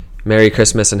Merry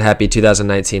Christmas and happy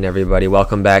 2019, everybody.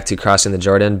 Welcome back to Crossing the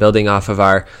Jordan, building off of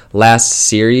our last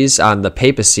series on the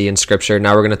papacy in Scripture.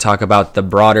 Now we're going to talk about the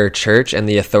broader church and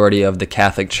the authority of the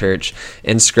Catholic Church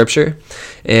in Scripture.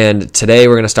 And today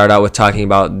we're going to start out with talking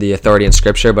about the authority in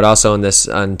Scripture, but also in this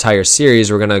entire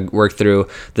series, we're going to work through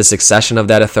the succession of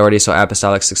that authority, so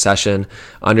apostolic succession,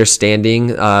 understanding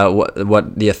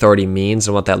what the authority means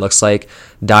and what that looks like,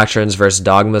 doctrines versus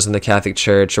dogmas in the Catholic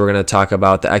Church. We're going to talk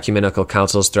about the ecumenical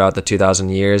councils throughout the 2,000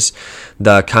 years,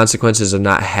 the consequences of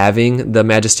not having the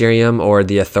magisterium or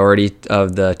the authority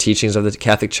of the teachings of the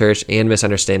Catholic Church, and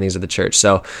misunderstandings of the Church.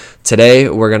 So today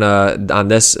we're going to, on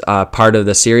this part of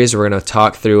the series, we're going to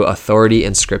talk through authority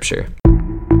in Scripture.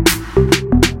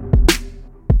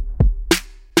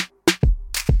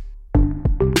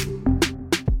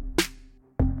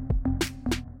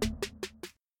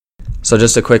 So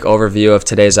just a quick overview of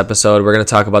today's episode. We're going to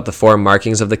talk about the four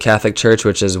markings of the Catholic Church,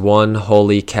 which is one,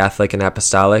 holy, Catholic, and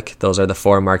apostolic. Those are the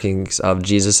four markings of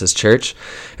Jesus' church.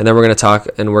 And then we're going to talk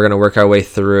and we're going to work our way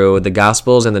through the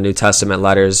Gospels and the New Testament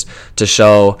letters to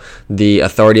show the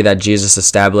authority that Jesus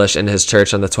established in his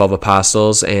church on the 12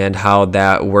 apostles and how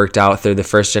that worked out through the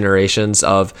first generations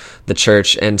of the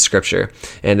church in Scripture.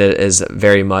 And it is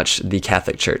very much the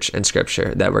Catholic Church in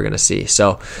Scripture that we're going to see.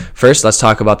 So first, let's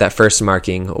talk about that first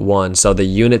marking, one. So the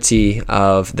unity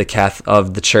of the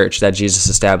church that Jesus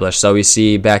established. So we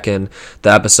see back in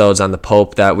the episodes on the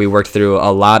Pope that we worked through a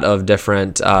lot of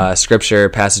different Scripture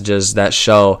passages that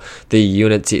show the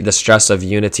unity, the stress of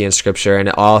unity in Scripture, and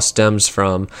it all stems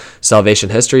from salvation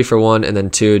history for one, and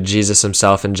then two, Jesus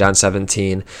himself in John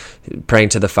 17 praying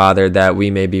to the Father that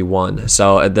we may be one.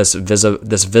 So this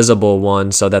visible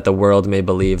one, so that the world may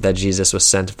believe that Jesus was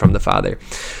sent from the Father.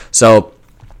 So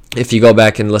if you go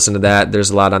back and listen to that, there's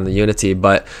a lot on the unity,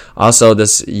 but also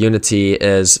this unity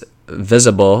is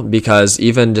visible because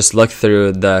even just look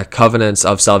through the covenants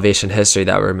of salvation history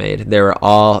that were made. They were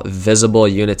all visible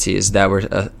unities that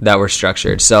were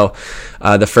structured. So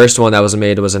the first one that was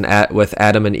made was with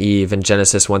Adam and Eve in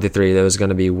Genesis 1-3. There was going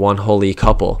to be one holy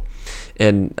couple.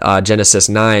 In Genesis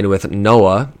 9 with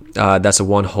Noah, that's a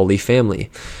one holy family.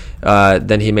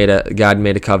 Then God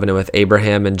made a covenant with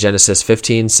Abraham in Genesis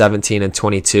 15, 17, and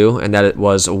 22, and that it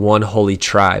was one holy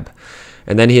tribe.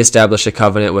 And then he established a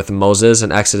covenant with Moses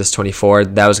in Exodus 24.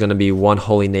 That was going to be one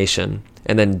holy nation.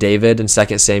 And then David in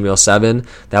 2 Samuel 7,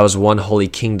 that was one holy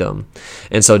kingdom.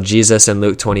 And so Jesus in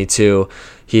Luke 22,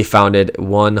 he founded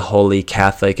one holy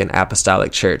Catholic and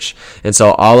apostolic church. And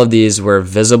so all of these were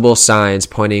visible signs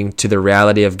pointing to the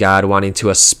reality of God wanting to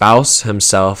espouse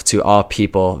himself to all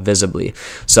people visibly.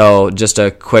 So just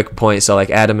a quick point. So like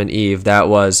Adam and Eve, that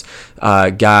was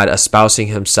God espousing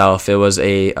himself. It was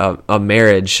a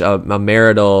marriage, a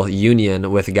marital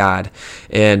union with God.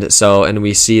 And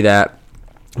we see that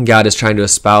God is trying to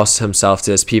espouse himself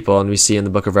to his people, and we see in the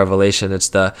book of Revelation it's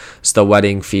the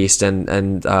wedding feast,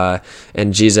 and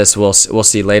Jesus will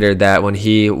see later that when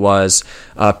he was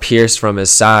pierced from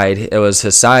his side, it was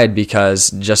his side because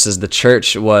just as the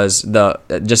church was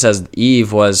just as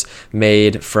Eve was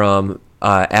made from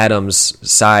Adam's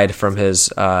side from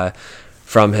his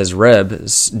rib,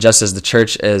 just as the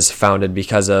church is founded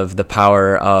because of the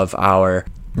power of our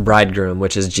bridegroom,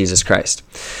 which is Jesus Christ.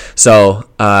 So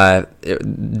God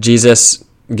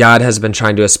has been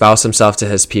trying to espouse himself to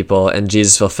his people, and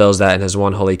Jesus fulfills that in his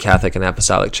one holy Catholic and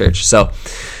apostolic church. So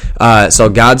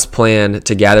God's plan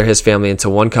to gather his family into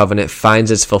one covenant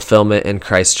finds its fulfillment in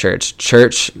Christ's church.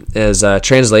 Church is a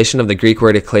translation of the Greek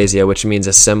word ecclesia, which means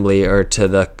assembly or to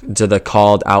the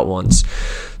called out ones.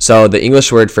 So the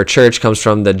English word for church comes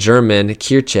from the German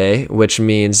Kirche, which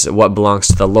means what belongs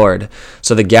to the Lord.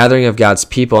 So the gathering of God's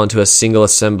people into a single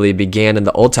assembly began in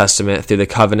the Old Testament through the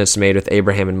covenants made with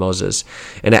Abraham and Moses.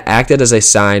 And it acted as a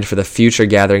sign for the future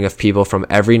gathering of people from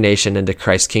every nation into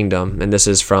Christ's kingdom. And this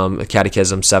is from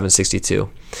Catechism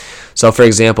 762. So, for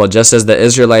example, just as the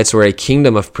Israelites were a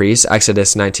kingdom of priests,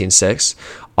 Exodus 19:6,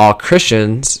 all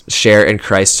Christians share in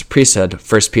Christ's priesthood,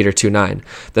 1 Peter 2:9.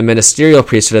 The ministerial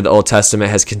priesthood of the Old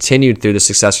Testament has continued through the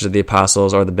successors of the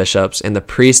apostles or the bishops and the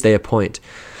priests they appoint.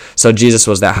 So Jesus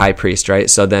was that high priest, right?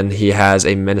 So then he has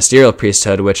a ministerial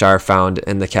priesthood, which are found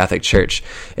in the Catholic Church,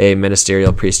 a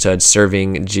ministerial priesthood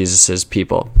serving Jesus's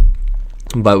people.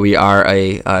 But we are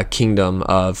a kingdom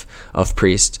of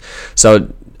priests.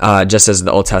 So just as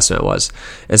the Old Testament was.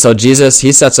 And so Jesus,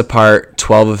 he sets apart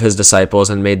 12 of his disciples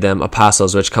and made them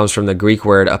apostles, which comes from the Greek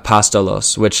word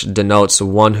apostolos, which denotes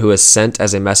one who is sent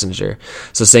as a messenger.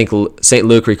 So St.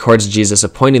 Luke records Jesus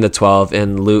appointing the 12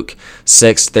 in Luke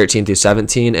 6:13 through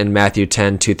 17 and Matthew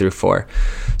 10:2 through 4.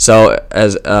 So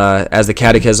as the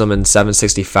Catechism in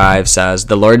 765 says,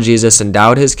 the Lord Jesus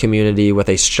endowed his community with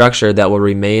a structure that will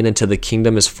remain until the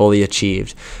kingdom is fully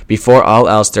achieved. Before all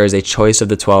else, there is a choice of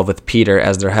the 12 with Peter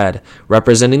as their head.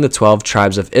 Representing the 12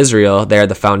 tribes of Israel, they are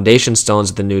the foundation stones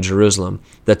of the New Jerusalem.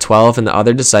 The 12 and the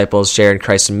other disciples share in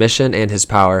Christ's mission and his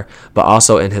power, but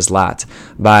also in his lot.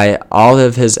 By all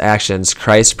of his actions,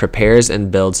 Christ prepares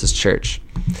and builds his church.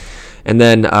 And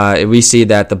then we see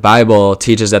that the Bible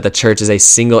teaches that the church is a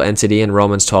single entity in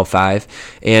Romans 12:5,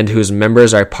 and whose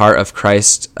members are part of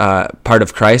Christ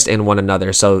and one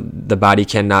another. So the body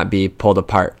cannot be pulled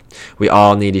apart. We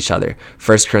all need each other.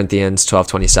 1 Corinthians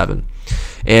 12:27.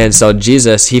 And so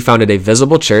Jesus, he founded a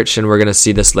visible church, and we're going to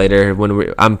see this later.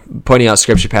 I'm pointing out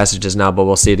scripture passages now, but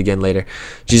we'll see it again later.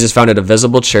 Jesus founded a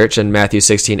visible church in Matthew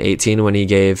 16:18 when he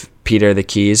gave Peter the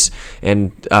keys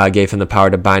and gave him the power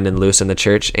to bind and loose in the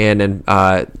church, and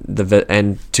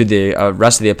to the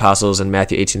rest of the apostles in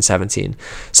Matthew 18:17.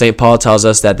 St. Paul tells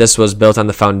us that this was built on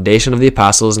the foundation of the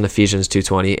apostles in Ephesians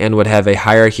 2:20 and would have a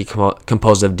hierarchy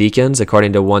composed of deacons,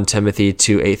 according to 1 Timothy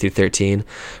 2:8 through 13,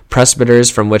 presbyters,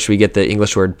 from which we get the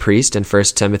English word priest in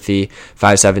 1 Timothy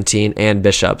 5:17, and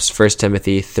bishops, 1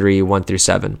 Timothy 3:1 through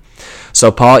 7.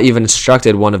 So Paul even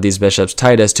instructed one of these bishops,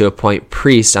 Titus, to appoint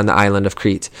priests on the island of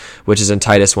Crete, which is in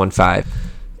Titus 1:5.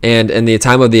 And in the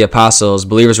time of the apostles,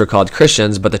 believers were called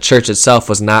Christians, but the church itself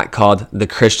was not called the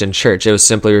Christian church. It was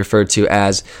simply referred to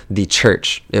as the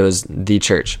church. It was the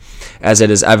church, as it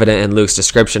is evident in Luke's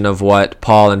description of what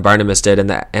Paul and Barnabas did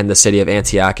in the city of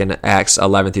Antioch in Acts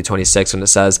 11 through 26, when it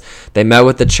says, they met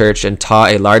with the church and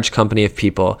taught a large company of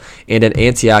people, and in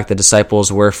Antioch the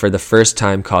disciples were for the first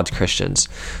time called Christians.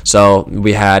 So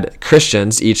we had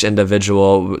Christians, each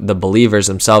individual, the believers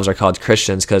themselves are called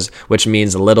Christians, which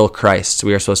means little Christ.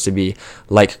 We are supposed to be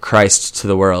like Christ to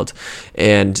the world.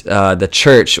 And the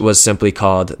church was simply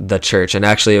called the church. And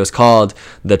actually it was called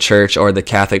the church, or the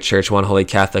Catholic Church, one holy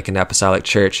Catholic and apostolic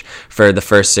church, for the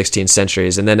first 16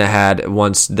 centuries. And then it had,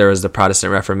 once there was the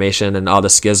Protestant Reformation and all the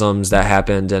schisms that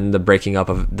happened and the breaking up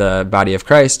of the body of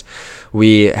Christ,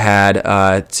 we had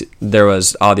there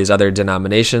was all these other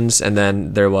denominations, and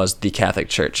then there was the Catholic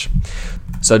Church.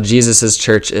 So Jesus'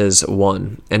 church is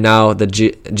one, and now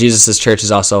Jesus' church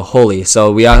is also holy.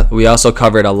 So we also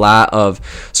covered a lot of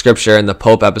scripture in the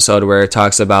Pope episode where it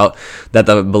talks about that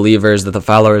the believers, that the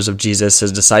followers of Jesus,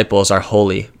 his disciples, are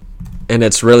holy. And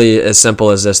it's really as simple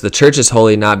as this. The church is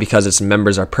holy not because its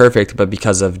members are perfect, but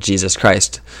because of Jesus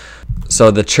Christ.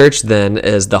 So the church then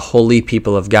is the holy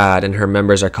people of God, and her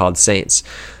members are called saints.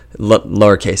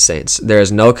 Lowercase saints. There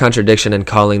is no contradiction in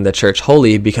calling the church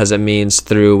holy, because it means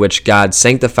through which God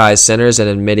sanctifies sinners and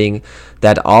admitting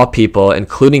that all people,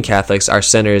 including Catholics, are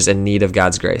sinners in need of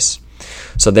God's grace.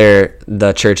 So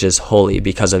the church is holy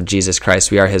because of Jesus Christ.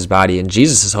 We are his body, and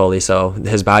Jesus is holy, so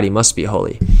his body must be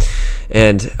holy.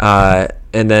 And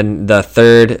then the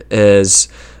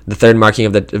third marking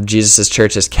of Jesus'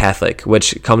 church is Catholic,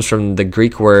 which comes from the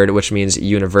Greek word which means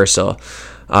universal.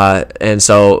 And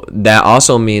so that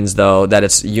also means, though, that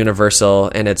it's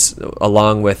universal, and it's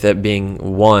along with it being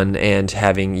one and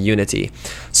having unity.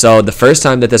 So the first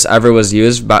time that this ever was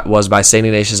used was by St.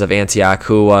 Ignatius of Antioch,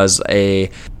 who was a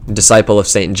disciple of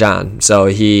St. John. So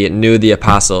he knew the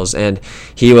apostles, and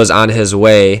he was on his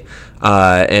way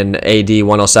in AD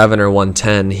 107 or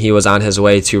 110. He was on his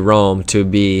way to Rome to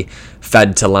be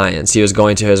fed to lions. He was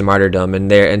going to his martyrdom, and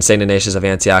there in St. Ignatius of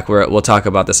Antioch, we'll talk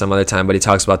about this some other time, but he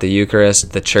talks about the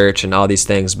Eucharist, the church, and all these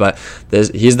things. But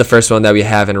he's the first one that we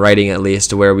have in writing, at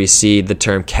least, where we see the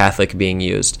term Catholic being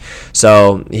used.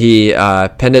 So he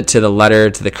penned it to the letter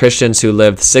to the Christians who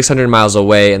lived 600 miles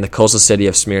away in the coastal city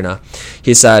of Smyrna.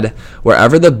 He said,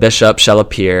 "Wherever the bishop shall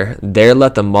appear, there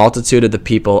let the multitude of the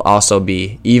people also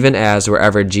be, even as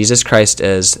wherever Jesus Christ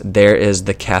is, there is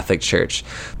the Catholic Church."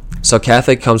 So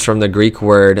Catholic comes from the Greek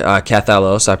word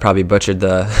kathalos. I probably butchered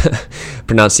the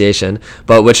pronunciation,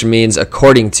 but which means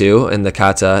according to, in the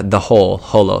kata, the whole,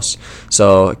 holos.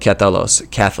 So kathalos,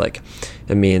 Catholic.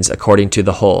 It means according to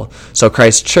the whole. So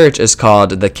Christ's church is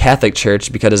called the Catholic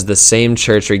Church because it's the same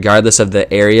church regardless of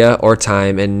the area or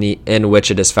time in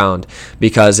which it is found,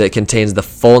 because it contains the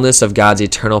fullness of God's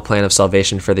eternal plan of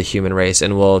salvation for the human race.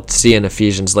 And we'll see in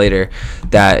Ephesians later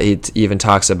that it even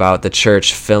talks about the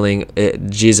church filling it.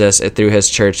 Jesus, through his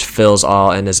church, fills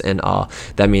all and is in all.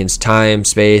 That means time,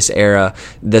 space, era.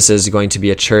 This is going to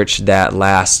be a church that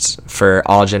lasts for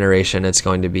all generation. It's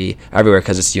going to be everywhere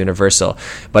because it's universal.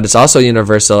 But it's also universal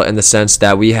universal in the sense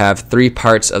that we have three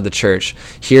parts of the church.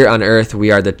 Here on earth, we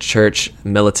are the church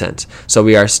militant. So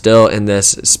we are still in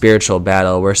this spiritual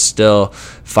battle. We're still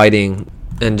fighting.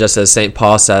 And just as St.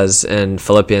 Paul says in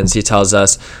Philippians, he tells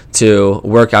us to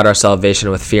work out our salvation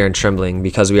with fear and trembling,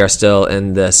 because we are still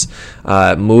in this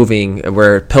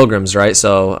we're pilgrims, right?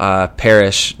 So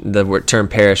parish, the term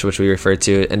parish, which we refer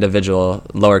to individual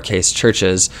lowercase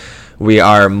churches, we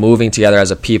are moving together as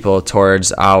a people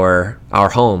towards our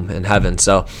home in heaven.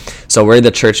 So we're the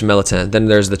church militant. Then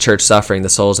there's the church suffering, the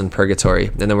souls in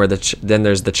purgatory. And then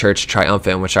there's the church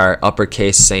triumphant, which are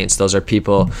uppercase saints. Those are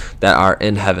people that are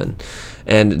in heaven.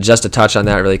 And just to touch on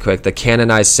that really quick, the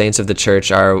canonized saints of the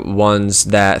church are ones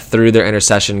that through their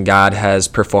intercession, God has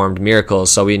performed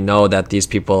miracles. So we know that these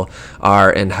people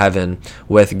are in heaven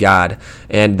with God.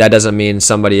 And that doesn't mean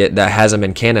somebody that hasn't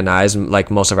been canonized, like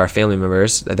most of our family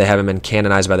members, that they haven't been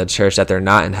canonized by the church, that they're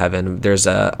not in heaven. There's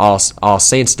a All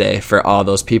Saints Day for all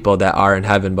those people that are in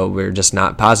heaven, but we're just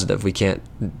not positive. We can't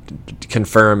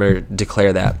confirm or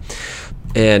declare that.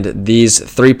 And these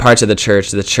three parts of the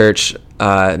church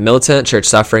militant, church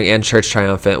suffering, and church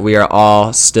triumphant, we are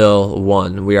all still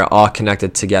one. We are all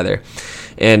connected together.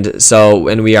 And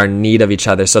we are in need of each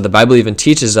other. So the Bible even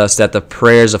teaches us that the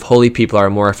prayers of holy people are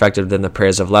more effective than the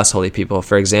prayers of less holy people.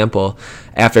 For example,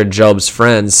 after Job's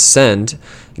friends sinned,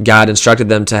 God instructed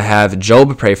them to have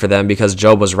Job pray for them because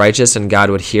Job was righteous and God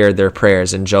would hear their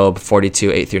prayers in Job 42,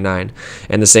 8-9.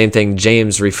 And the same thing,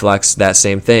 James reflects that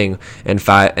same thing in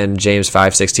James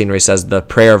 5:16, where he says, the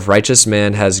prayer of righteous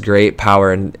man has great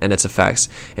power in its effects.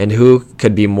 And who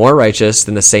could be more righteous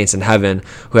than the saints in heaven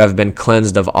who have been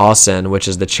cleansed of all sin, which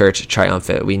is the church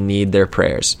triumphant? We need their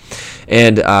prayers.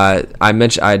 And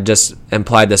I just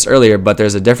implied this earlier, but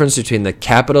there's a difference between the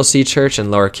capital C church and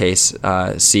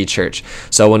lowercase c church.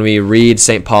 So when we read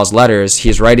St. Paul's letters,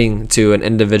 he's writing to an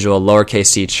individual lowercase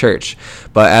c church.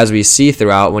 But as we see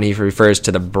throughout, when he refers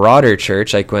to the broader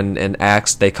church, like when in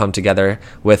Acts they come together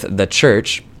with the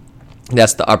church,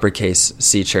 that's the uppercase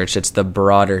C church. It's the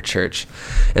broader church.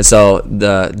 And so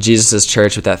the Jesus's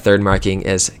church with that third marking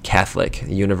is Catholic,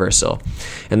 universal.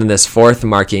 And then this fourth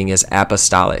marking is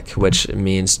apostolic, which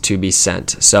means to be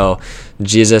sent. So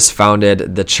Jesus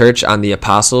founded the church on the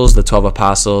apostles, the 12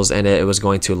 apostles, and it was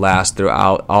going to last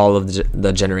throughout all of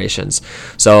the generations.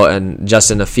 So, and just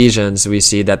in Ephesians, we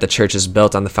see that the church is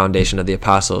built on the foundation of the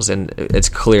apostles, and it's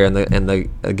clear in the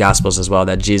Gospels as well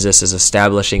that Jesus is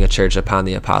establishing a church upon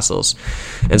the apostles.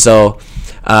 And so,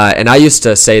 and I used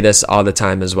to say this all the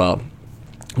time as well,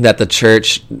 that the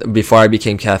church, before I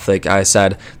became Catholic, I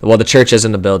said, well, the church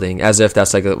isn't a building, as if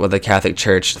that's like what the Catholic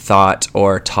Church thought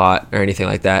or taught or anything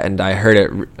like that. And I heard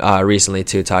it recently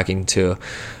too, talking to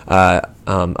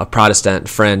a Protestant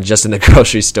friend just in the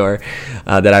grocery store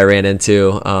that I ran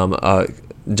into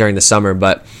during the summer.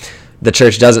 But the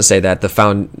church doesn't say that.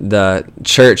 The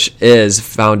church is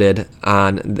founded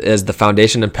on, is the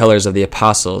foundation and pillars of the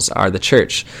apostles are the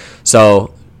church.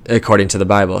 So according to the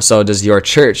Bible. So does your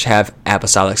church have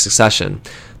apostolic succession?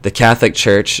 The Catholic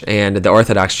Church and the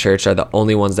Orthodox Church are the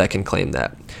only ones that can claim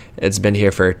that. It's been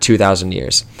here for 2,000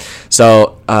 years.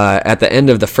 So at the end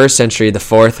of the first century, the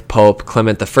fourth Pope,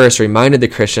 Clement I, reminded the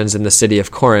Christians in the city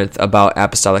of Corinth about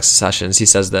apostolic successions. He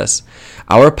says this: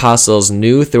 "Our apostles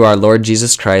knew through our Lord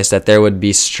Jesus Christ that there would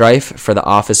be strife for the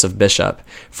office of bishop.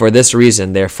 For this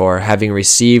reason, therefore, having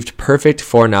received perfect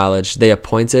foreknowledge, they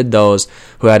appointed those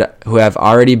who have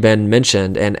already been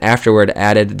mentioned, and afterward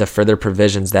added the further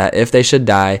provisions that if they should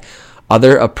die,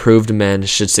 other approved men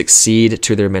should succeed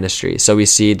to their ministry." So we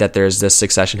see that there's this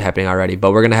succession happening already,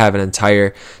 but we're going to have an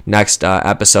entire next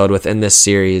episode within this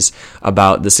series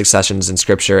about the successions in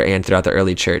Scripture and throughout the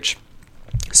early church.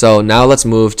 So now let's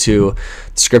move to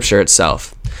Scripture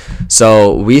itself.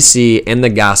 So we see in the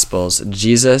Gospels,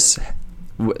 Jesus,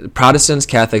 Protestants,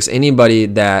 Catholics, anybody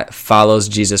that follows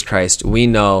Jesus Christ, we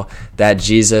know that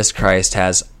Jesus Christ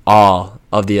has all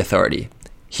of the authority.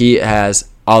 He has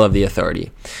all of the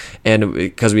authority. And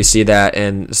because we see that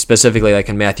in specifically like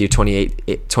in Matthew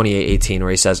 28:18, where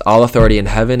he says, "All authority in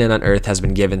heaven and on earth has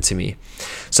been given to me."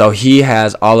 So he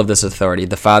has all of this authority.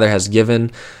 The Father has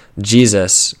given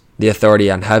Jesus the authority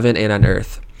on heaven and on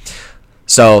earth.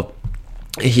 So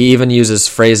he even uses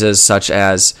phrases such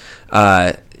as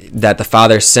that the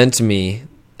Father sent me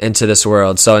into this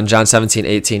world. So in John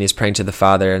 17:18, he's praying to the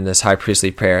Father in this high priestly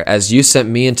prayer: "As you sent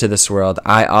me into this world,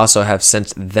 I also have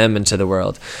sent them into the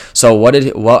world." So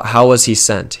how was he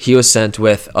sent? He was sent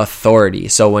with authority.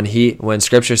 So when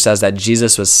Scripture says that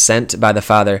Jesus was sent by the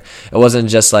Father, it wasn't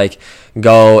just like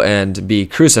go and be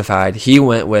crucified. He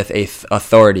went with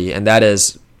authority, and that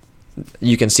is,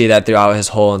 you can see that throughout his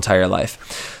whole entire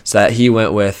life. So that he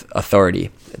went with authority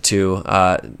to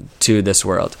this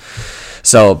world.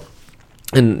 So,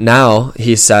 and now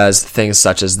he says things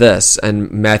such as this. In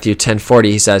Matthew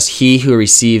 10:40, he says, "He who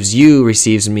receives you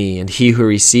receives me, and he who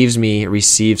receives me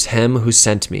receives him who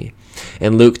sent me."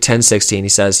 In Luke 10:16, he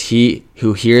says, "He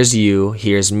who hears you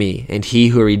hears me, and he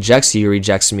who rejects you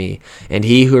rejects me, and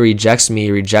he who rejects me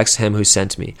rejects him who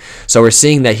sent me." So we're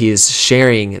seeing that he is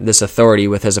sharing this authority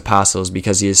with his apostles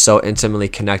because he is so intimately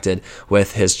connected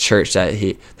with his church,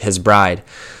 his bride.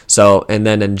 So, and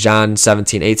then in John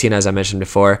 17:18, as I mentioned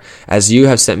before, "As you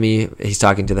have sent me," he's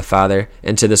talking to the Father,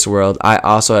 "into this world, I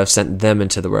also have sent them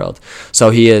into the world."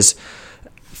 So he is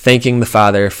thanking the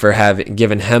Father for having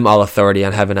given him all authority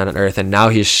on heaven and on earth, and now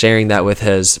he's sharing that with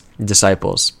his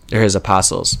disciples, or his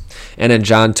apostles. And in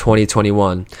John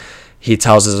 20:21, he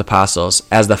tells his apostles,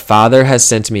 "As the Father has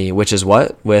sent me," which is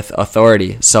what? With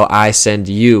authority. "So I send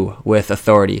you with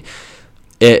authority."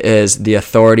 It is the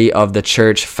authority of the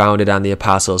church founded on the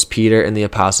apostles. Peter and the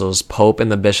apostles, Pope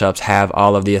and the bishops have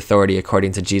all of the authority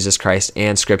according to Jesus Christ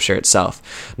and Scripture itself.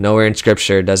 Nowhere in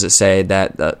Scripture does it say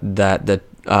that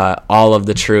all of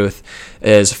the truth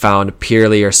is found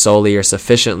purely or solely or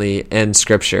sufficiently in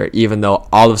Scripture, even though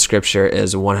all of Scripture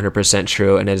is 100%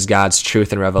 true and it is God's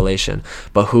truth and revelation.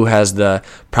 But who has the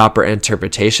proper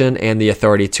interpretation and the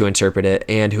authority to interpret it,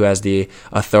 and who has the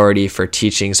authority for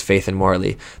teachings, faith, and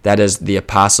morally? That is the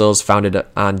apostles founded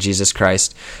on Jesus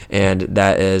Christ, and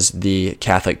that is the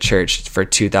Catholic Church for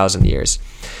 2,000 years.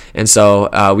 And so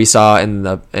we saw in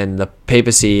the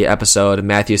papacy episode,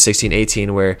 Matthew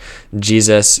 16:18, where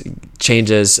Jesus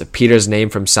changes Peter's name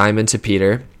from Simon to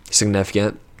Peter,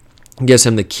 significant, gives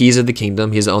him the keys of the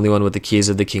kingdom. He's the only one with the keys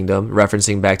of the kingdom,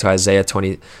 referencing back to Isaiah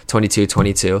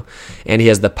 22:22. And he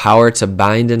has the power to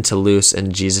bind and to loose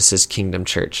in Jesus' kingdom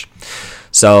church.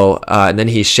 So, and then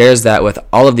he shares that with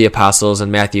all of the apostles in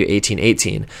Matthew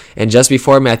 18:18. And just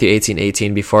before Matthew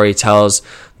 18:18, before he tells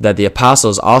that the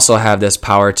apostles also have this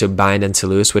power to bind and to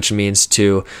loose, which means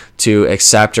to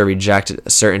accept or reject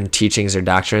certain teachings or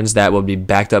doctrines that will be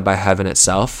backed up by heaven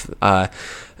itself.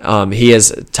 He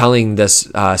is telling this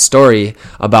story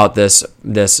about this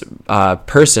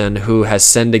person who has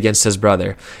sinned against his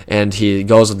brother. And he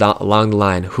goes along the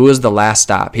line, who is the last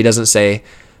stop? He doesn't say,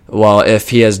 well, if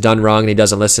he has done wrong and he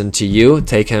doesn't listen to you,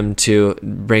 take him to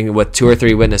bring with 2 or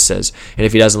 3 witnesses. And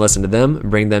if he doesn't listen to them,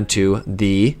 bring them to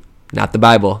not the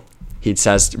Bible. He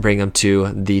says to bring them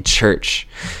to the church.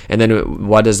 And then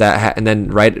what does that and then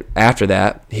right after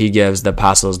that, he gives the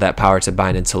apostles that power to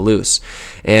bind and to loose.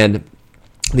 And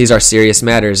these are serious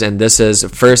matters, and this is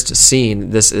first seen.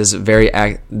 This is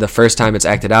the first time it's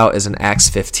acted out is in Acts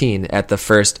 15 at the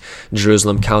first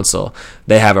Jerusalem Council.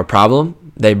 They have a problem.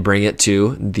 They bring it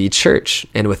to the church.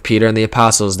 And with Peter and the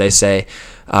apostles, they say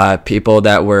people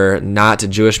that were not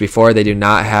Jewish before, they do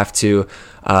not have to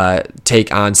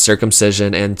take on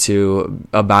circumcision and to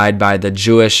abide by the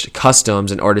Jewish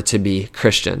customs in order to be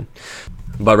Christian,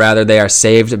 but rather they are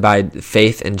saved by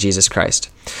faith in Jesus Christ.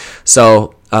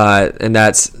 So,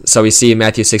 so we see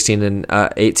Matthew 16 and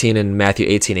 18 and Matthew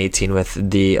 18:18 with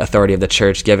the authority of the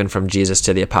church given from Jesus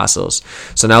to the apostles.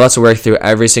 So now let's work through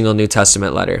every single New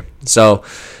Testament letter. So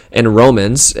in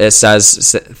Romans, it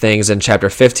says things in chapter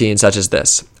 15 such as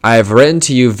this: "I have written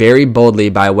to you very boldly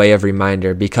by way of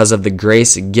reminder, because of the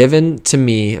grace given to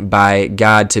me by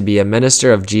God to be a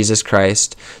minister of Jesus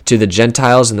Christ to the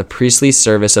Gentiles in the priestly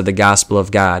service of the gospel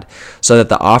of God, so that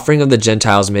the offering of the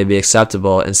Gentiles may be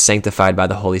acceptable and sanctified by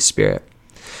the Holy Spirit."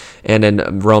 And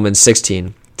in Romans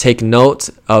 16, "Take note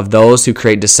of those who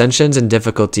create dissensions and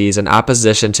difficulties in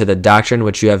opposition to the doctrine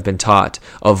which you have been taught.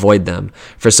 Avoid them.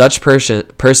 For such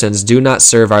persons do not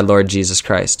serve our Lord Jesus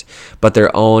Christ, but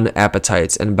their own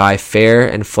appetites, and by fair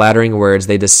and flattering words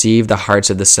they deceive the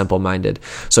hearts of the simple-minded."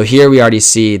 So here we already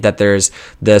see that there's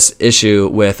this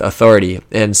issue with authority,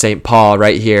 and St. Paul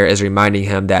right here is reminding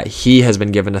him that he has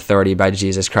been given authority by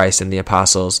Jesus Christ and the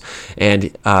apostles, and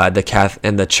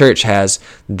the church has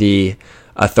the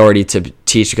authority to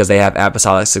teach because they have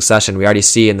apostolic succession. We already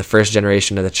see in the first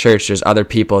generation of the church, there's other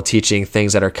people teaching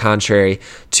things that are contrary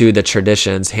to the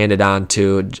traditions handed on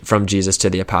from Jesus to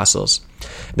the apostles.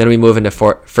 Then we move into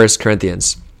 1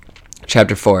 Corinthians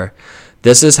chapter 4.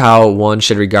 "This is how one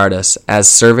should regard us, as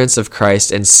servants of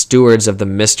Christ and stewards of the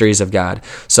mysteries of God."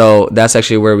 So that's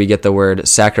actually where we get the word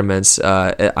sacraments,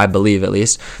 I believe at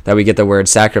least, that we get the word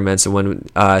sacraments when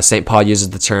St. Paul uses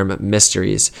the term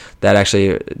mysteries. That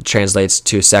actually translates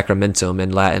to sacramentum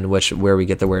in Latin, where we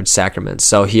get the word sacraments.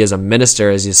 So he is a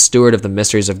minister, as a steward of the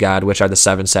mysteries of God, which are the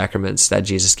 7 sacraments that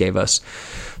Jesus gave us.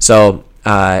 So,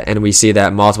 and we see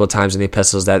that multiple times in the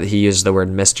epistles that he uses the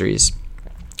word mysteries.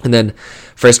 And then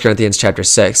 1 Corinthians chapter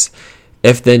 6,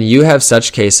 If then you have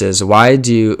such cases, why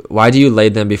do you lay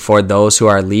them before those who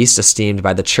are least esteemed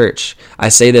by the church? I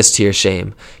say this to your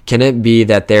shame. Can it be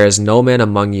that there is no man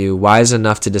among you wise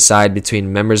enough to decide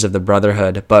between members of the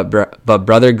brotherhood, but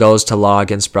brother goes to law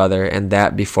against brother, and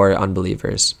that before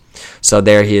unbelievers? So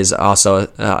there he is also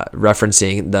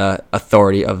referencing the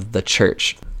authority of the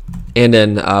church. And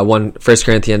in 1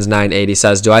 Corinthians 9:8, he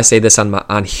says, "Do I say this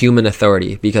on human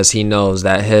authority?" Because he knows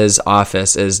that his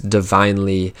office is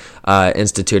divinely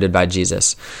instituted by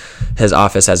Jesus, his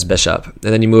office as bishop.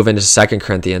 And then you move into 2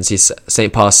 Corinthians,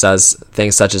 St. Paul says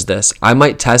things such as this: "I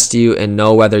might test you and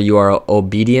know whether you are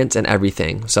obedient in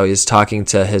everything." So he's talking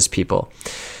to his people.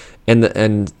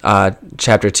 In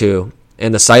chapter 2,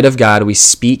 "In the sight of God, we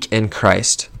speak in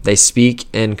Christ." They speak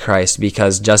in Christ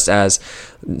because just as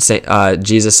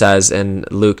Jesus says in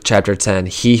Luke chapter 10,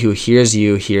 "He who hears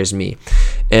you hears me."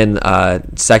 In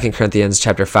 2 Corinthians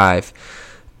chapter 5,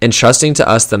 "Entrusting to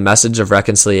us the message of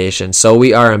reconciliation, so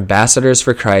we are ambassadors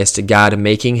for Christ, God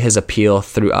making his appeal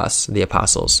through us," the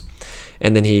apostles.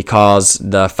 And then he calls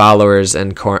the followers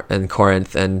in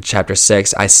Corinth in chapter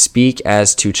 6, "I speak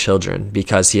as to children,"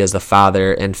 because he is the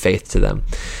father in faith to them.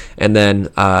 And then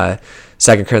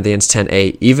 2 Corinthians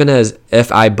 10:8, "Even as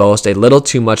if I boast a little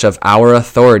too much of our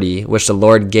authority, which the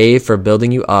Lord gave for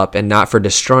building you up and not for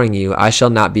destroying you, I shall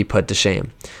not be put to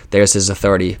shame." There's his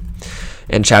authority.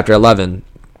 In chapter 11,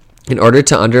 "In order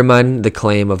to undermine the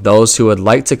claim of those who would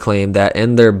like to claim that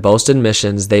in their boasted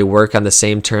missions they work on the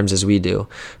same terms as we do.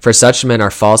 For such men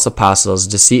are false apostles,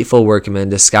 deceitful workmen,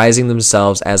 disguising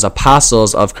themselves as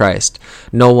apostles of Christ.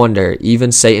 No wonder,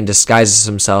 even Satan disguises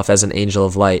himself as an angel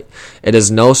of light. It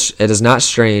is not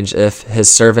strange if his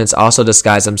servants also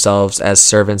disguise themselves as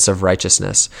servants of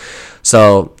righteousness."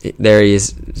 So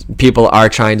people are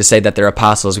trying to say that they're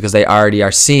apostles because they already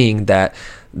are seeing that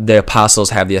the apostles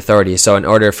have the authority. So in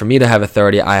order for me to have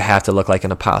authority, I have to look like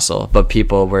an apostle. But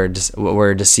people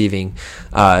were deceiving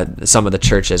some of the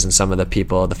churches and some of the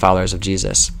people, the followers of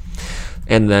Jesus.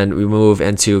 And then we move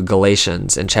into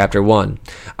Galatians in chapter 1.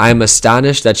 "I am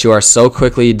astonished that you are so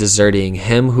quickly deserting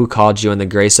him who called you in the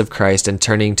grace of Christ and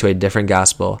turning to a different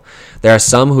gospel. There are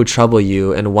some who trouble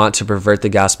you and want to pervert the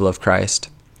gospel of Christ."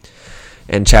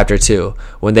 In chapter 2,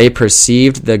 "When they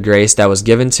perceived the grace that was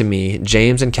given to me,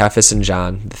 James and Cephas and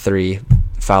John," the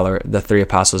three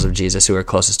apostles of Jesus who were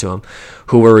closest to him,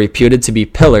 "who were reputed to be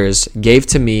pillars, gave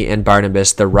to me and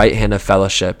Barnabas the right hand of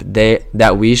fellowship,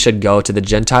 that we should go to the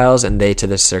Gentiles and they to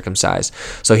the circumcised."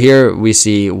 So here we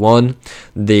see, one,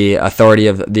 the authority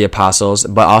of the apostles,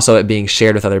 but also it being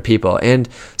shared with other people. And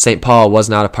St. Paul was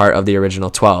not a part of the original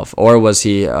 12, or was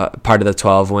he part of the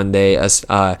 12 when they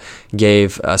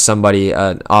gave somebody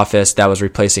an office that was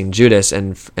replacing Judas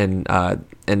in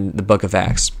the book of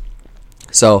Acts.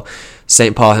 So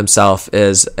St. Paul himself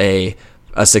is a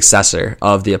successor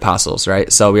of the apostles,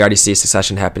 right? So we already see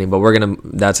succession happening, but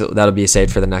that'll be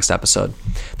saved for the next episode.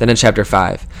 Then in chapter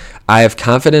 5, "I have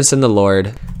confidence in the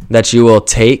Lord that you will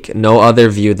take no other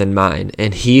view than mine,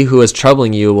 and he who is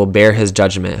troubling you will bear his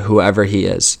judgment, whoever he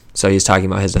is." So he's talking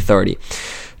about his authority.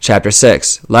 Chapter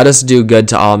 6, "Let us do good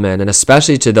to all men, and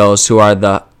especially to those who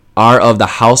are of the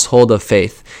household of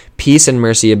faith. Peace and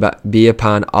mercy be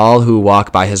upon all who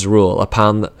walk by his rule,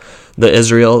 upon the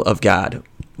Israel of God,"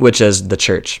 which is the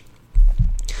church.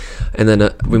 And then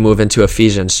we move into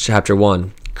Ephesians chapter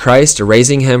 1. "Christ,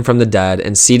 raising him from the dead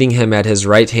and seating him at his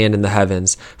right hand in the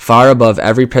heavens, far above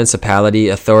every principality,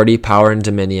 authority, power, and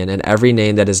dominion, and every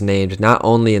name that is named, not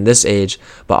only in this age,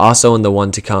 but also in the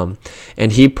one to come.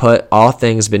 And he put all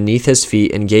things beneath his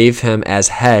feet and gave him as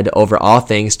head over all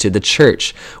things to the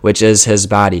church, which is his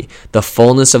body, the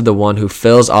fullness of the one who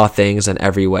fills all things in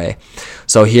every way."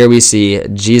 So here we see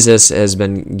Jesus has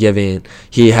been given,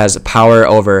 he has power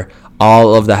over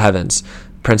all of the heavens,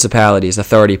 principalities,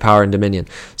 authority, power, and dominion.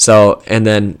 So, and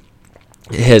then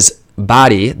his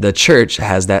body, the church,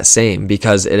 has that same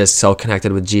because it is so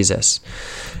connected with Jesus.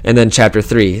 And then chapter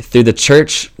 3, "Through the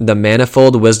church, the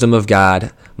manifold wisdom of God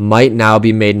might now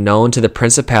be made known to the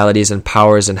principalities and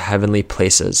powers in heavenly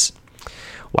places."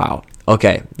 Wow.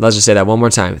 Okay, let's just say that one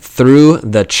more time. "Through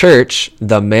the church,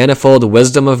 the manifold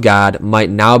wisdom of God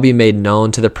might now be made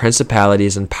known to the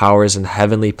principalities and powers in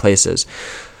heavenly places."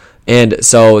 And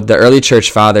so the early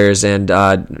church fathers and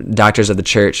doctors of the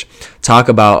church talk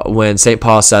about when St.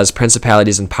 Paul says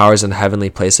principalities and powers in heavenly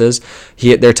places,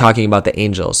 they're talking about the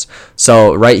angels.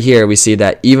 So right here we see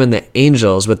that even the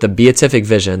angels with the beatific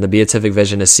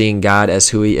vision is seeing God as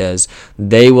who he is.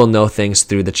 They will know things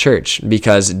through the church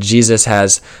because Jesus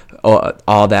has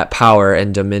all that power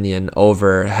and dominion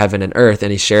over heaven and earth,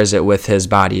 and he shares it with his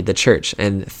body, the church.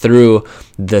 And through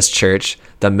this church,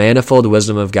 the manifold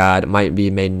wisdom of God might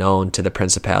be made known to the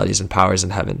principalities and powers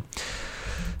in heaven.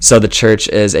 So the church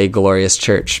is a glorious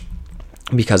church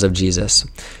because of Jesus.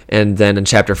 And then in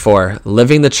chapter 4,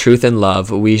 living the truth in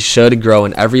love, we should grow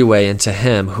in every way into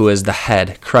him who is the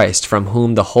head, Christ, from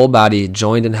whom the whole body,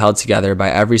 joined and held together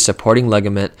by every supporting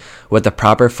ligament with the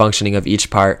proper functioning of each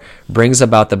part, brings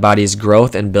about the body's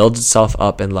growth and builds itself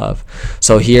up in love.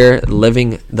 So here,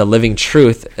 the living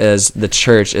truth is the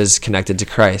church is connected to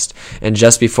Christ. And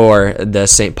just before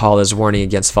this, St. Paul is warning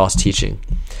against false teaching.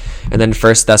 And then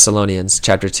 1 Thessalonians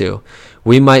chapter 2,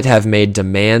 we might have made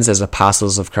demands as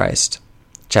apostles of Christ.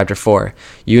 Chapter 4,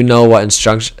 you know what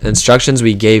instructions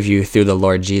we gave you through the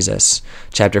Lord Jesus.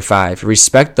 Chapter 5,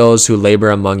 respect those who labor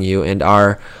among you and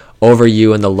are over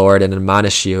you in the Lord and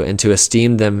admonish you, and to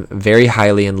esteem them very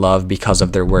highly in love because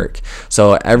of their work.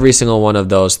 So every single one of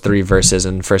those 3 verses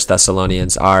in 1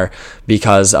 Thessalonians are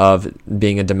because of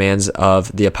being a demands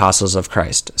of the apostles of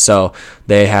Christ. So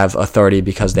they have authority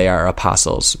because they are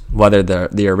apostles, whether they're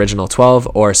the original 12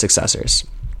 or successors.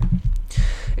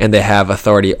 And they have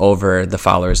authority over the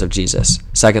followers of Jesus.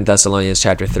 2 Thessalonians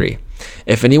chapter 3.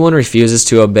 If anyone refuses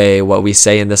to obey what we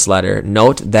say in this letter,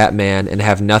 note that man and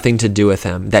have nothing to do with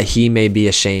him, that he may be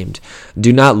ashamed.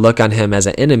 Do not look on him as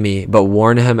an enemy, but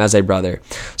warn him as a brother.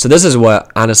 So this is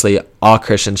what, honestly, all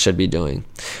Christians should be doing.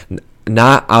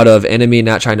 Not out of enemy,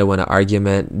 not trying to win an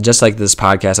argument. Just like this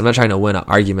podcast, I'm not trying to win an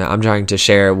argument. I'm trying to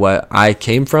share what I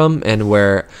came from and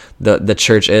where the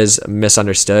church is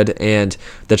misunderstood and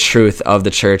the truth of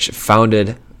the church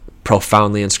founded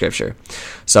profoundly in Scripture.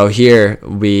 So here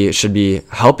we should be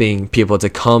helping people to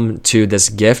come to this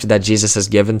gift that Jesus has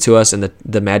given to us in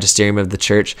the magisterium of the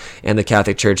church and the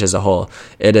Catholic Church as a whole.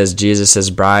 It is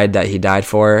Jesus's bride that he died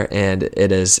for, and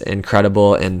it is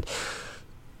incredible, and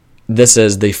this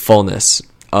is the fullness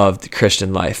of the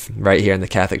Christian life right here in the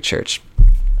Catholic Church.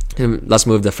 And let's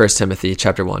move to 1 Timothy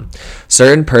chapter 1.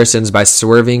 Certain persons, by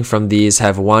swerving from these,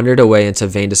 have wandered away into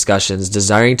vain discussions,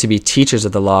 desiring to be teachers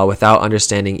of the law without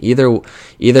understanding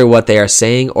either what they are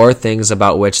saying or things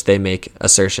about which they make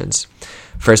assertions.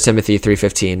 1 Timothy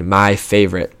 3:15, my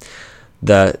favorite.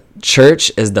 The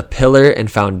church is the pillar and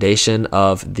foundation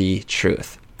of the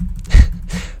truth.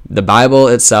 The Bible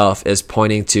itself is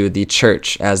pointing to the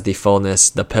church as the fullness,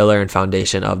 the pillar and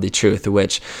foundation of the truth,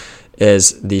 which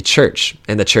is the church.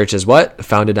 And the church is what?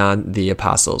 Founded on the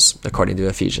apostles, according to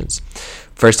Ephesians.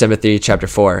 1 Timothy chapter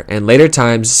 4, in later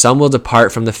times some will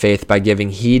depart from the faith by giving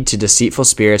heed to deceitful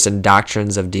spirits and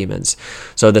doctrines of demons.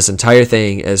 So this entire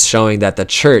thing is showing that the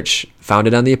church,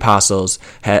 founded on the apostles,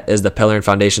 is the pillar and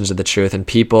foundations of the truth, and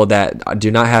people that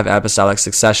do not have apostolic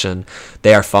succession,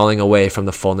 they are falling away from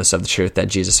the fullness of the truth that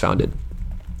Jesus founded.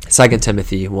 2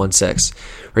 Timothy 1:6,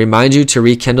 remind you to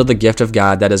rekindle the gift of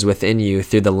God that is within you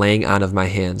through the laying on of my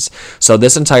hands. So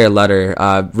this entire letter,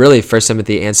 really 1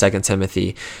 Timothy and 2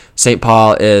 Timothy, St.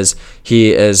 Paul he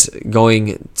has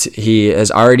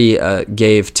already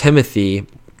gave Timothy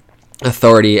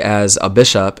authority as a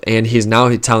bishop, and he's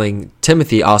now telling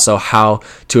Timothy also how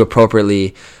to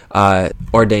appropriately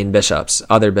ordain bishops,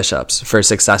 other bishops for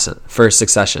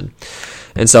succession.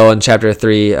 And so in chapter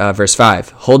 3, verse 5,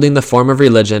 holding the form of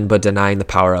religion but denying the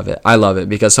power of it. I love it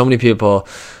because so many people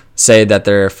say that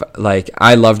they're like,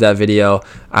 I love that video.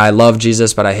 I love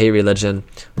Jesus, but I hate religion.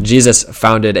 Jesus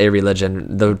founded a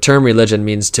religion. The term religion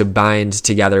means to bind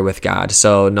together with God.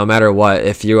 So no matter what,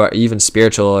 if you are even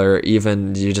spiritual or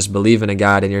even you just believe in a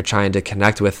God and you're trying to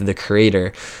connect with the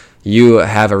Creator, you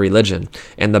have a religion.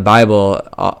 And the Bible,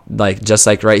 just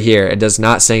like right here, it does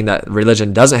not saying that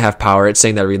religion doesn't have power. It's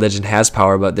saying that religion has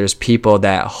power, but there's people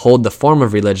that hold the form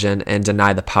of religion and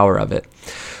deny the power of it.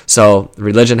 So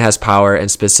religion has power,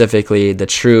 and specifically the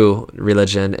true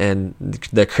religion and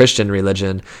the Christian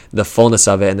religion, the fullness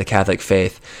of it in the Catholic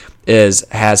faith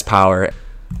has power.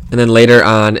 And then later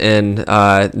on in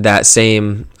that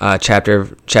same chapter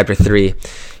 3,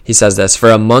 he says this,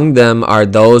 for among them are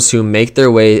those who make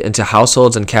their way into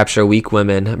households and capture weak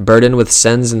women, burdened with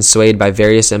sins and swayed by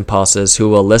various impulses, who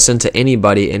will listen to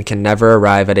anybody and can never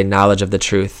arrive at a knowledge of the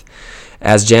truth.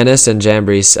 As Jannes and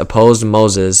Jambres opposed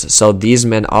Moses, so these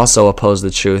men also oppose the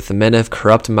truth, men of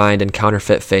corrupt mind and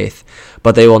counterfeit faith.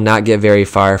 But they will not get very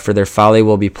far, for their folly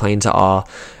will be plain to all,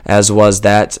 as was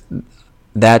that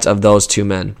of those two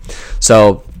men.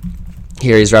 So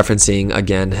here he's referencing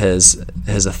again his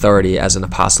authority as an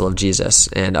apostle of Jesus,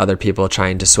 and other people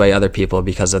trying to sway other people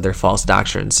because of their false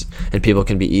doctrines, and people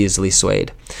can be easily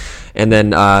swayed. And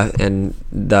then in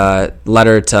the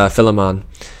letter to Philemon,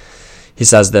 he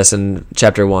says this in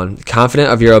chapter 1, confident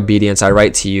of your obedience, I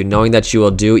write to you, knowing that you will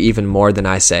do even more than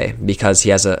I say. Because he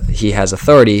has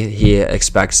authority, he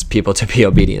expects people to be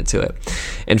obedient to it.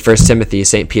 In 1 Timothy,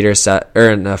 St. Peter says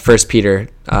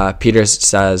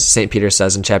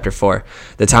in chapter 4,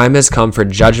 the time has come for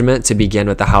judgment to begin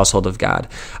with the household of God.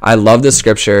 I love this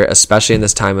scripture, especially in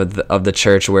this time of the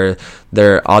church where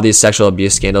there are all these sexual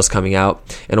abuse scandals coming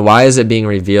out. And why is it being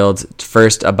revealed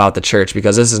first about the church?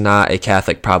 Because this is not a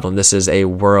Catholic problem. This is a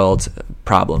world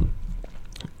problem.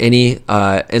 Any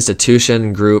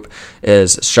institution, group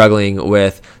is struggling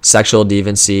with sexual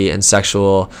deviancy and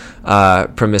sexual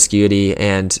promiscuity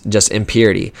and just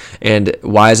impurity. And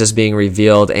why is this being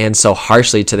revealed and so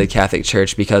harshly to the Catholic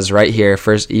Church? Because right here,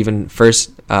 St.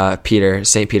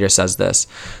 Peter says this,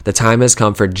 the time has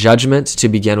come for judgment to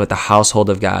begin with the household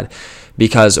of God.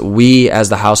 Because we, as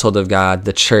the household of God,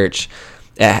 the church,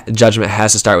 judgment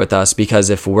has to start with us,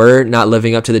 because if we're not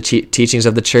living up to the teachings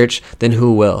of the church, then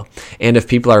who will? And if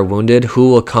people are wounded, who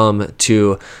will come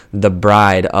to the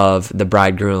bride of the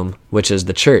bridegroom, which is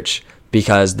the church?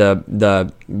 Because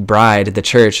the bride, the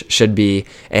church, should be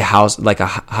a house, like a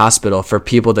hospital for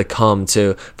people to come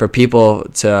to, for people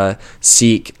to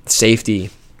seek safety.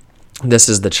 This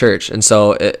is the church. And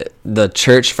so the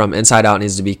church from inside out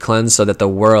needs to be cleansed so that the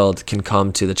world can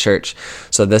come to the church.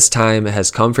 So this time has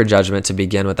come for judgment to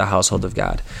begin with the household of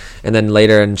God. And then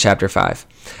later in chapter 5,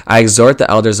 I exhort the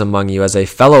elders among you as a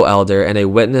fellow elder and a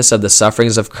witness of the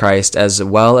sufferings of Christ, as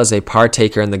well as a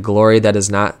partaker in the glory that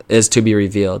is to be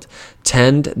revealed.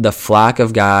 Tend the flock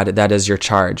of God that is your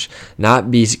charge,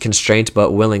 not be constrained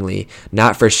but willingly,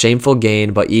 not for shameful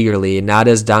gain but eagerly, not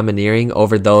as domineering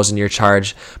over those in your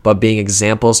charge, but being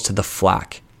examples to the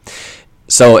flock.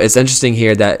 So it's interesting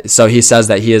here so he says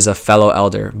that he is a fellow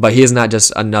elder, but he is not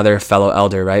just another fellow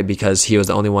elder, right? Because he was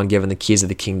the only one given the keys of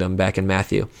the kingdom back in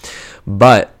Matthew.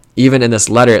 But even in this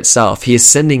letter itself, he is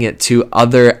sending it to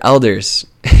other elders.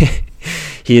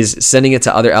 He's sending it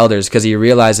to other elders because he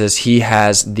realizes he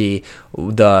has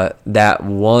that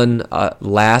one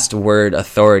last word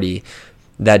authority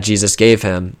that Jesus gave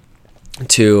him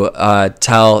to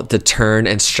turn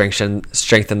and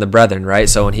strengthen the brethren, right?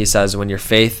 So when he says, when your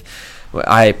faith,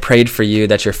 I prayed for you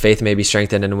that your faith may be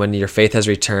strengthened, and when your faith has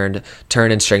returned,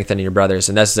 turn and strengthen your brothers.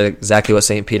 And that's exactly what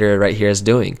St. Peter right here is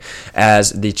doing.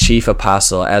 As the chief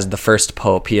apostle, as the first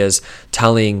pope, he is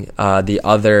telling the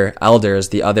other elders,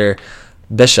 the other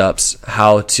bishops,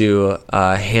 how to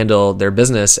handle their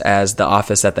business as the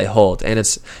office that they hold. And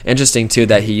it's interesting too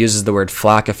that he uses the word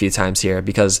flock a few times here,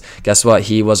 because guess what?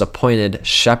 He was appointed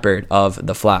shepherd of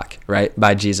the flock, right,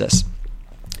 by Jesus.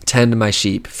 Tend my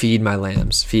sheep, feed my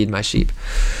lambs, feed my sheep.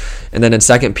 And then in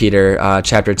 2 Peter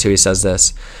chapter 2, he says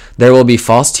this, there will be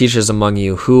false teachers among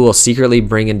you who will secretly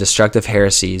bring in destructive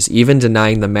heresies, even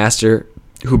denying the master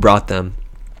who brought them,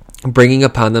 bringing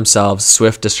upon themselves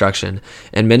swift destruction.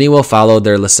 And many will follow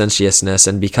their licentiousness,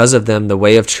 and because of them the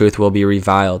way of truth will be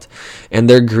reviled. In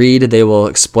their greed they will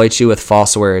exploit you with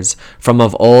false words. From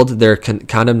of old their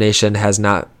condemnation has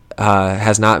not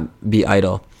be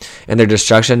idle, and their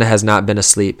destruction has not been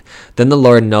asleep. Then the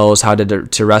Lord knows how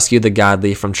to rescue the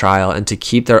godly from trial, and to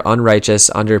keep their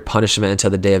unrighteous under punishment until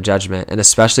the day of judgment, and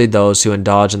especially those who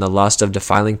indulge in the lust of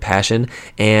defiling passion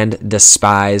and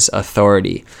despise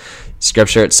authority.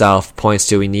 Scripture itself points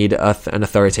to we need an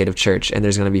authoritative church, and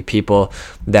there's going to be people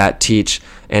that teach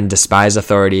and despise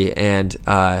authority, and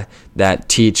that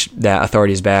teach that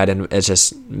authority is bad, and it's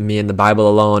just me and the Bible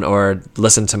alone, or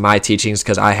listen to my teachings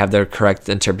because I have the correct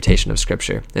interpretation of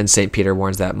Scripture. And St. Peter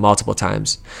warns that multiple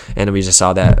times, and we just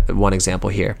saw that one example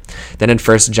here. Then in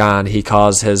 1 John, he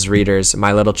calls his readers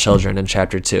my little children in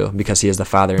chapter 2, because he is the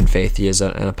father in faith. He is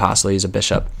an apostle. He's a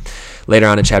bishop. Later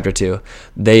on in chapter 2,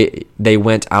 they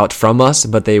went out from us,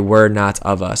 but they were not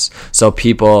of us. So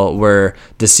people were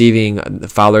deceiving the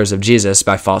followers of Jesus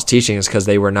by false teachings because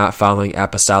they were not following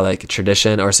apostolic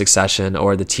tradition or succession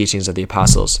or the teachings of the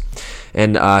apostles.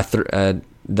 And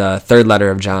the third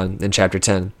letter of John in chapter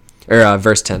 10, or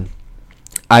verse 10.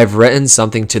 I've written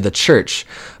something to the church,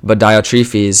 but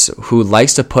Diotrephes, who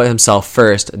likes to put himself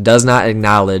first, does not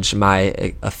acknowledge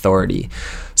my authority.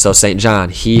 So St. John,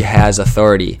 he has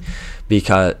authority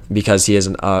because he is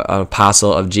an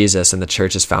apostle of Jesus, and the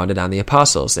church is founded on the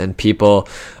apostles. And people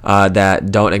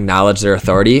that don't acknowledge their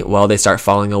authority, well, they start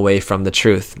falling away from the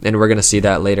truth. And we're going to see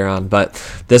that later on. But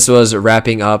this was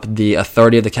wrapping up the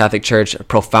authority of the Catholic Church,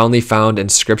 profoundly found in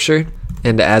Scripture.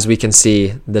 And as we can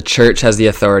see, the church has the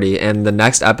authority. And the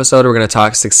next episode, we're going to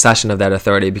talk succession of that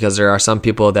authority, because there are some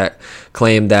people that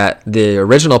claim that the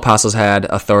original apostles had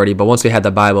authority, but once we had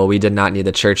the Bible, we did not need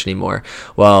the church anymore.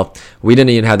 Well, we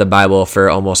didn't even have the Bible for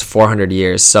almost 400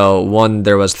 years. So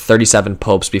there was 37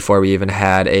 popes before we even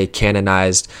had a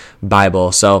canonized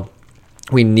Bible. So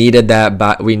we needed that,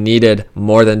 but we needed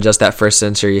more than just that first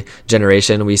century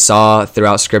generation. We saw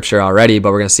throughout Scripture already,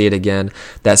 but we're going to see it again,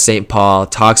 that St. Paul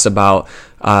talks about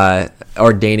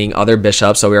ordaining other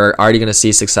bishops. So we're already going to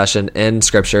see succession in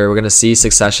Scripture. We're going to see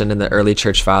succession in the early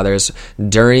church fathers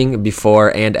during,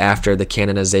 before, and after the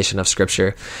canonization of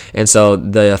Scripture. And so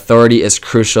the authority is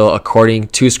crucial according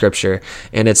to Scripture.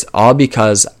 And it's all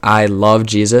because I love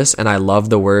Jesus and I love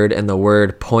the Word, and the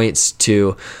Word points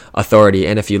to authority.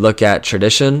 And if you look at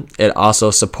tradition, it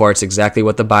also supports exactly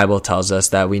what the Bible tells us,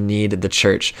 that we need the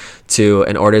church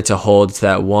in order to hold to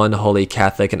that one holy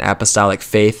Catholic and apostolic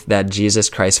faith that Jesus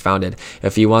Christ founded.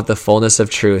 If you want the fullness of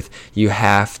truth, you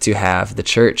have to have the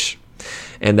church.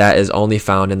 And that is only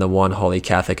found in the one holy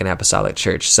Catholic and apostolic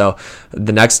church. So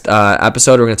the next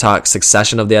episode, we're going to talk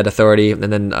succession of that authority. And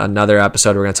then another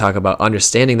episode, we're going to talk about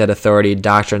understanding that authority,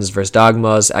 doctrines versus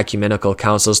dogmas, ecumenical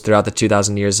councils throughout the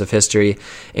 2,000 years of history,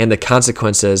 and the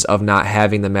consequences of not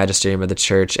having the magisterium of the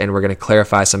church. And we're going to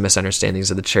clarify some misunderstandings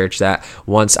of the church that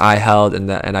once I held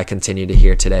and I continue to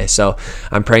hear today. So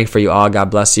I'm praying for you all.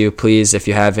 God bless you. Please, if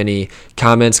you have any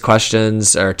comments,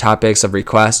 questions, or topics of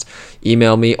request,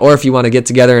 email me. Or if you want to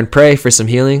get together and pray for some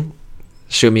healing,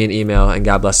 shoot me an email, and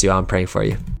God bless you all. I'm praying for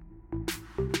you.